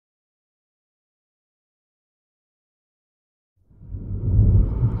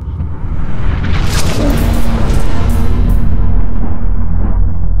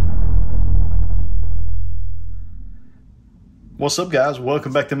What's up, guys?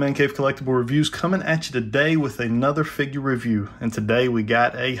 Welcome back to ManCave Collectible Reviews, coming at you today with another figure review. And today we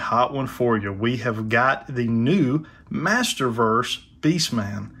got a hot one for you. We have got the new Masterverse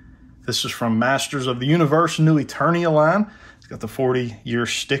Beastman. This is from Masters of the Universe new Eternia line. It's got the 40-year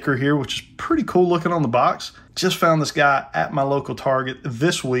sticker here, which is pretty cool looking on the box. Just found this guy at my local Target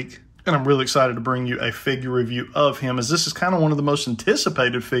this week, and I'm really excited to bring you a figure review of him, as this is kind of one of the most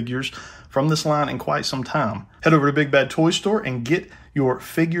anticipated figures from this line in quite some time. Head over to Big Bad Toy Store and get your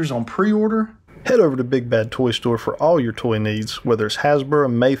figures on pre-order. Head over to Big Bad Toy Store for all your toy needs, whether it's Hasbro,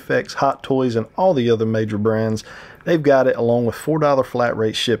 Mafex, Hot Toys, and all the other major brands. They've got it along with $4 flat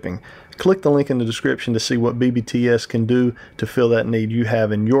rate shipping. Click the link in the description to see what BBTS can do to fill that need you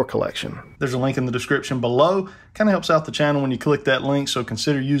have in your collection. There's a link in the description below. Kind of helps out the channel when you click that link, so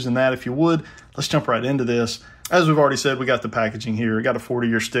consider using that if you would. Let's jump right into this. As we've already said, we got the packaging here. We got a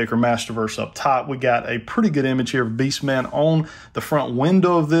 40-year sticker, Masterverse up top. We got a pretty good image here of Beastman on the front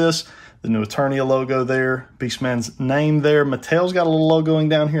window of this. The new Eternia logo there, Beastman's name there. Mattel's got a little logoing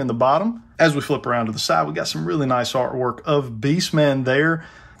down here in the bottom. As we flip around to the side, we got some really nice artwork of Beastman there.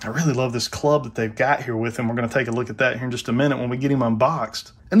 I really love this club that they've got here with him. We're going to take a look at that here in just a minute when we get him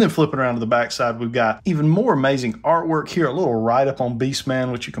unboxed. And then flipping around to the back side, we've got even more amazing artwork here, a little write-up on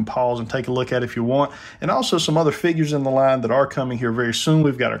Beastman, which you can pause and take a look at if you want. And also some other figures in the line that are coming here very soon.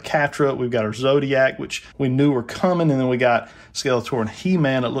 We've got our Catra, we've got our Zodiac, which we knew were coming, and then we got Skeletor and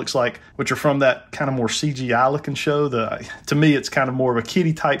He-Man, it looks like, which are from that kind of more CGI-looking show. To me, it's kind of more of a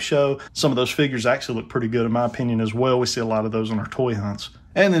kiddie-type show. Some of those figures actually look pretty good, in my opinion, as well. We see a lot of those on our toy hunts.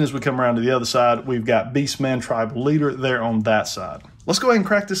 And then as we come around to the other side, we've got Beastman Tribal Leader there on that side. Let's go ahead and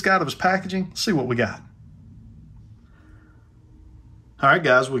crack this guy out of his packaging, see what we got. All right,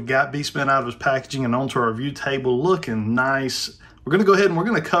 guys, we got Beastman out of his packaging and onto our review table, looking nice. We're going to go ahead and we're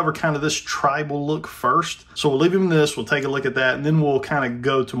going to cover kind of this tribal look first. So we'll leave him this, we'll take a look at that, and then we'll kind of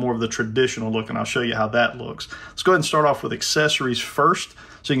go to more of the traditional look, and I'll show you how that looks. Let's go ahead and start off with accessories first.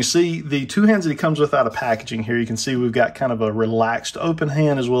 So you can see the two hands that he comes with out of packaging here. You can see we've got kind of a relaxed open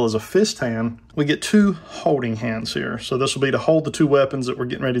hand as well as a fist hand. We get two holding hands here. So this will be to hold the two weapons that we're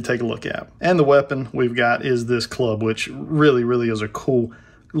getting ready to take a look at. And the weapon we've got is this club, which really is a cool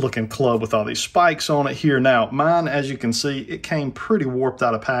looking club with all these spikes on it here. Now, mine, as you can see, it came pretty warped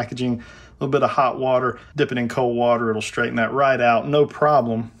out of packaging. A little bit of hot water, dip it in cold water, it'll straighten that right out, no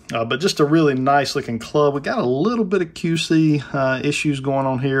problem. But just a really nice looking club. We got a little bit of QC issues going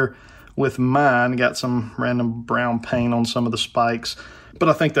on here with mine. Got some random brown paint on some of the spikes, but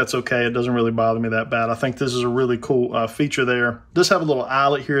I think that's okay. It doesn't really bother me that bad. I think this is a really cool feature there. Does have a little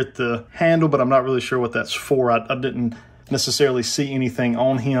eyelet here at the handle, but I'm not really sure what that's for. I didn't necessarily see anything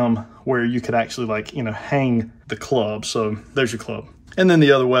on him where you could actually, like, you know, hang the club. So there's your club. And then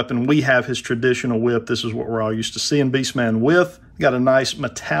the other weapon, we have his traditional whip. This is what we're all used to seeing Beastman with. Got a nice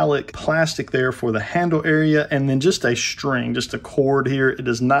metallic plastic there for the handle area, and then just a string, just a cord here. It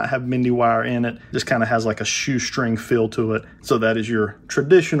does not have bendy wire in it. Just kind of has like a shoestring feel to it. So that is your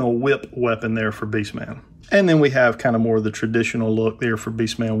traditional whip weapon there for Beastman. And then we have kind of more of the traditional look there for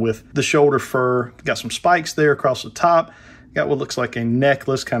Beastman with the shoulder fur. Got some spikes there across the top. Got what looks like a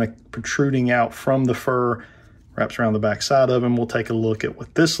necklace kind of protruding out from the fur. Wraps around the back side of him. We'll take a look at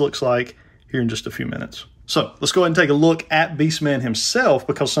what this looks like here in just a few minutes. So let's go ahead and take a look at Beastman himself,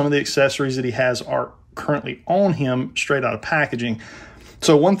 because some of the accessories that he has are currently on him straight out of packaging.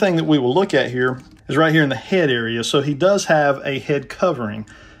 So one thing that we will look at here is right here in the head area. So he does have a head covering.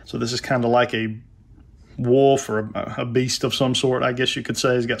 So this is kind of like a wolf or a beast of some sort, I guess you could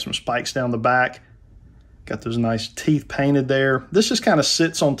say. He's got some spikes down the back. Got those nice teeth painted there. This just kind of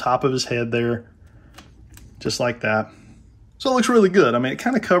sits on top of his head there, just like that. So it looks really good. I mean, it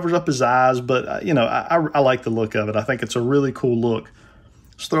kind of covers up his eyes, but you know, I like the look of it. I think it's a really cool look.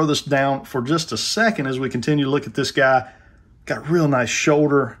 Let's throw this down for just a second as we continue to look at this guy. Got real nice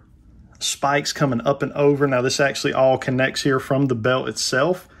shoulder spikes coming up and over. Now this actually all connects here from the belt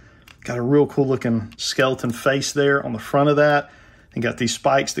itself. Got a real cool looking skeleton face there on the front of that. And got these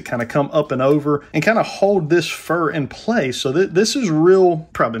spikes that kind of come up and over and kind of hold this fur in place. So this is real,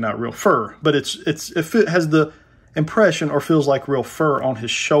 probably not real fur, but it has the impression or feels like real fur on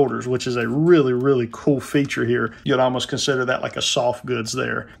his shoulders, which is a really cool feature here. You'd almost consider that like a soft goods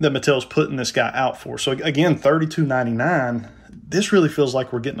there that Mattel's putting this guy out for. So again, $32.99. This really feels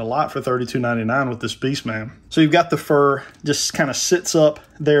like we're getting a lot for $32.99 with this Beastman. So you've got the fur just kind of sits up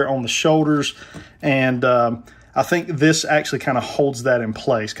there on the shoulders, and I think this actually kind of holds that in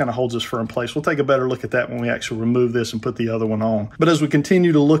place, kind of holds this fur in place. We'll take a better look at that when we actually remove this and put the other one on. But as we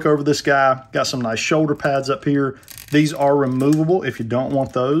continue to look over this guy, got some nice shoulder pads up here. These are removable if you don't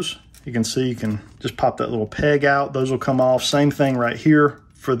want those. You can see you can just pop that little peg out. Those will come off. Same thing right here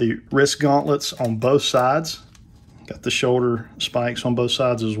for the wrist gauntlets on both sides. Got the shoulder spikes on both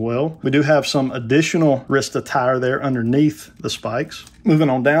sides as well. We do have some additional wrist attire there underneath the spikes. Moving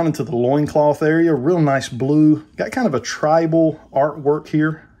on down into the loincloth area, real nice blue. Got kind of a tribal artwork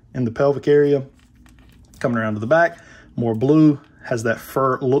here in the pelvic area. Coming around to the back, more blue, has that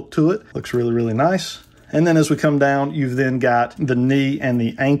fur look to it. Looks really, really nice. And then as we come down, you've then got the knee and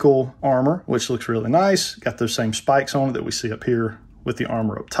the ankle armor, which looks really nice. Got those same spikes on it that we see up here with the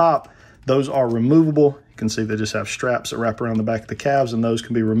armor up top. Those are removable. You can see they just have straps that wrap around the back of the calves, and those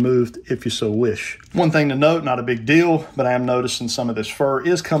can be removed if you so wish. One thing to note, not a big deal, but I am noticing some of this fur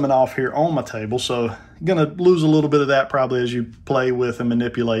is coming off here on my table, so you're gonna lose a little bit of that probably as you play with and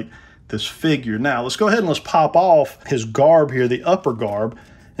manipulate this figure. Now, let's go ahead and let's pop off his garb here, the upper garb,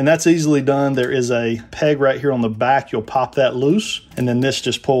 and that's easily done. There is a peg right here on the back. You'll pop that loose, and then this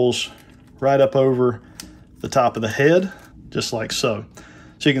just pulls right up over the top of the head, just like so.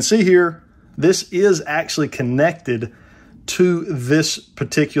 So you can see here, this is actually connected to this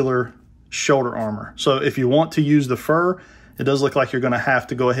particular shoulder armor. So if you want to use the fur, it does look like you're gonna have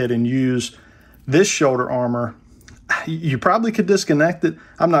to go ahead and use this shoulder armor. You probably could disconnect it.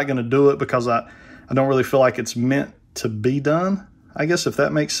 I'm not gonna do it because I don't really feel like it's meant to be done, I guess, if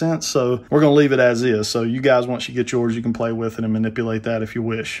that makes sense. So we're gonna leave it as is. So you guys, once you get yours, you can play with it and manipulate that if you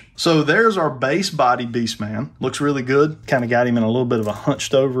wish. So there's our base body Beastman. Looks really good. Kind of got him in a little bit of a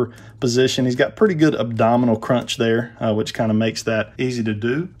hunched over position. He's got pretty good abdominal crunch there, which kind of makes that easy to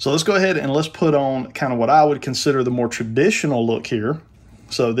do. So let's go ahead and let's put on kind of what I would consider the more traditional look here.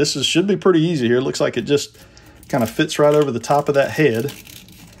 So this should be pretty easy here. It looks like it just kind of fits right over the top of that head,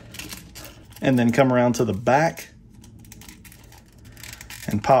 and then come around to the back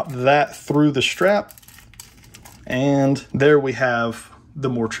and pop that through the strap. And there we have the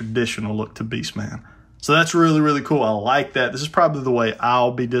more traditional look to Beastman. So that's really, really cool. I like that. This is probably the way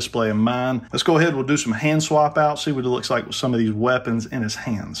I'll be displaying mine. Let's go ahead. We'll do some hand swap out, see what it looks like with some of these weapons in his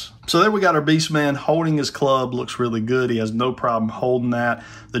hands. So there we got our Beastman holding his club. Looks really good. He has no problem holding that.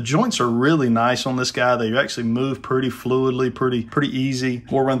 The joints are really nice on this guy. They actually move pretty fluidly, pretty easy.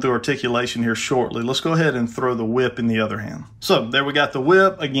 We'll run through articulation here shortly. Let's go ahead and throw the whip in the other hand. So there we got the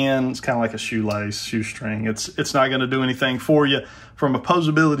whip. Again, it's kind of like a shoestring. It's not going to do anything for you. From a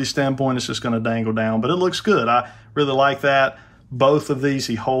posability standpoint, it's just going to dangle down, but it looks good. I really like that. Both of these,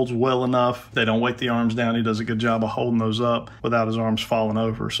 he holds well enough. They don't weight the arms down. He does a good job of holding those up without his arms falling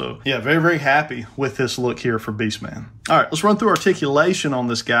over. So yeah, very, very happy with this look here for Beastman. All right, let's run through articulation on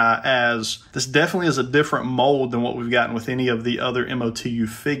this guy, as this definitely is a different mold than what we've gotten with any of the other MOTU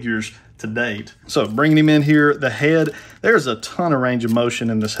figures to date. So bringing him in here, the head, there's a ton of range of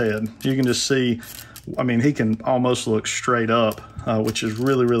motion in this head. You can just see, I mean, he can almost look straight up, which is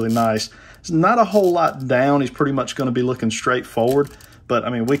really, really nice. It's not a whole lot down. He's pretty much going to be looking straight forward, but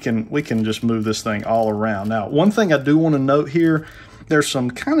I mean, we can just move this thing all around. Now, one thing I do want to note here, there's some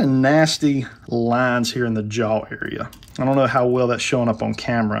kind of nasty lines here in the jaw area. I don't know how well that's showing up on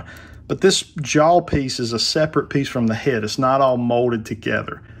camera, but this jaw piece is a separate piece from the head. It's not all molded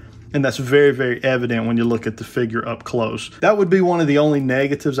together. And that's very, very evident when you look at the figure up close. That would be one of the only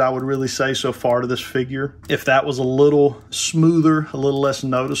negatives I would really say so far to this figure. If that was a little smoother, a little less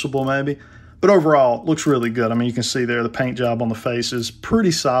noticeable maybe. But overall, looks really good. I mean, you can see there the paint job on the face is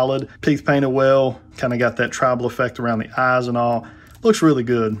pretty solid. Teeth painted well, kind of got that tribal effect around the eyes and all. Looks really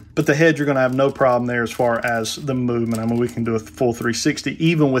good. But the head, you're going to have no problem there as far as the movement. I mean, we can do a full 360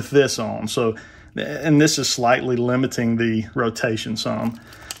 even with this on. So, and this is slightly limiting the rotation some.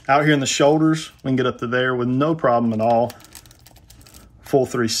 Out here in the shoulders, we can get up to there with no problem at all. Full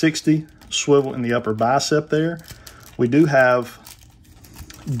 360, swivel in the upper bicep there. We do have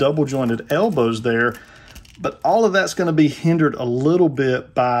double jointed elbows there, but all of that's going to be hindered a little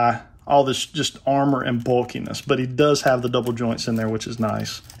bit by all this just armor and bulkiness, but he does have the double joints in there, which is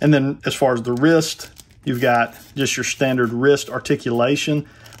nice. And then as far as the wrist, you've got just your standard wrist articulation.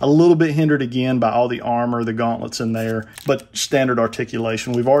 A little bit hindered again by all the armor, the gauntlets in there, but standard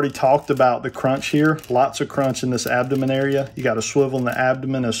articulation. We've already talked about the crunch here. Lots of crunch in this abdomen area. You got a swivel in the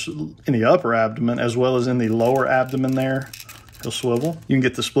abdomen, in the upper abdomen, as well as in the lower abdomen there. He'll swivel. You can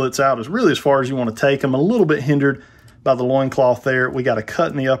get the splits out as really as far as you want to take them. A little bit hindered by the loincloth there. We got a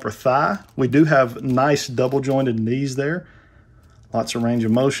cut in the upper thigh. We do have nice double jointed knees there. Lots of range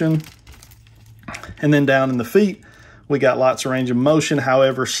of motion. And then down in the feet, we got lots of range of motion,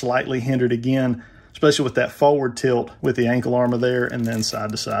 however, slightly hindered again, especially with that forward tilt with the ankle armor there, and then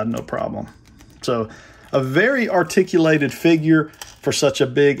side to side, no problem. So a very articulated figure. for such a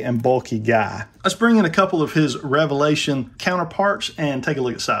big and bulky guy. Let's bring in a couple of his Revelation counterparts and take a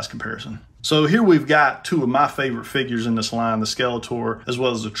look at size comparison. So here we've got two of my favorite figures in this line, the Skeletor, as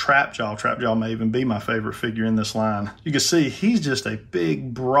well as the Trapjaw. Trapjaw may even be my favorite figure in this line. You can see he's just a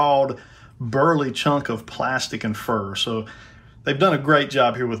big, broad, burly chunk of plastic and fur. So they've done a great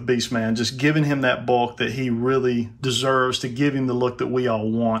job here with Beastman, just giving him that bulk that he really deserves to give him the look that we all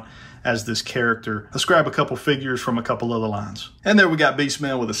want as this character. Let's grab a couple figures from a couple other lines. And there we got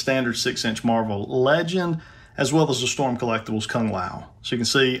Beastman with a standard 6-inch Marvel Legend, as well as the Storm Collectibles Kung Lao. So you can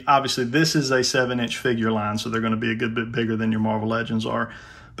see, obviously this is a 7-inch figure line, so they're going to be a good bit bigger than your Marvel Legends are.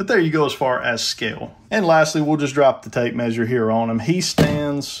 But there you go as far as scale. And lastly, we'll just drop the tape measure here on him. He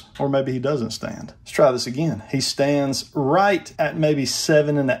stands, or maybe he doesn't stand. Let's try this again. He stands right at maybe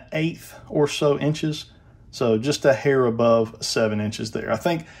 7 1/8 or so inches. So just a hair above 7 inches there. I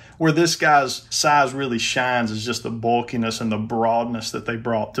think where this guy's size really shines is just the bulkiness and the broadness that they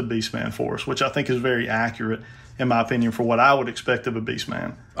brought to Beastman for us, which I think is very accurate, in my opinion, for what I would expect of a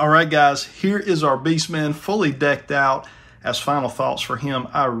Beastman. All right, guys, here is our Beastman fully decked out. As final thoughts for him,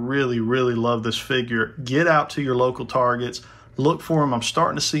 I really, really love this figure. Get out to your local Targets. Look for him. I'm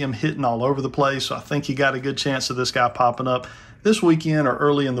starting to see him hitting all over the place, so I think you got a good chance of this guy popping up this weekend or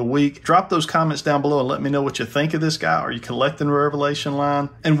early in the week. Drop those comments down below and let me know what you think of this guy. Are you collecting the Revelation line?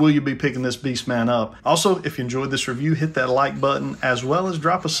 And will you be picking this Beastman up? Also, if you enjoyed this review, hit that like button, as well as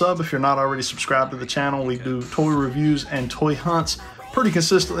drop a sub if you're not already subscribed to the channel. We do toy reviews and toy hunts pretty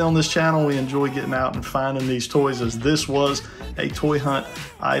consistently on this channel. We enjoy getting out and finding these toys, as this was a toy hunt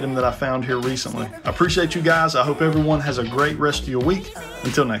item that I found here recently. I appreciate you guys. I hope everyone has a great rest of your week.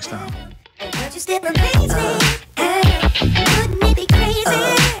 Until next time. Wouldn't it be crazy?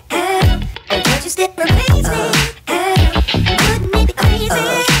 Just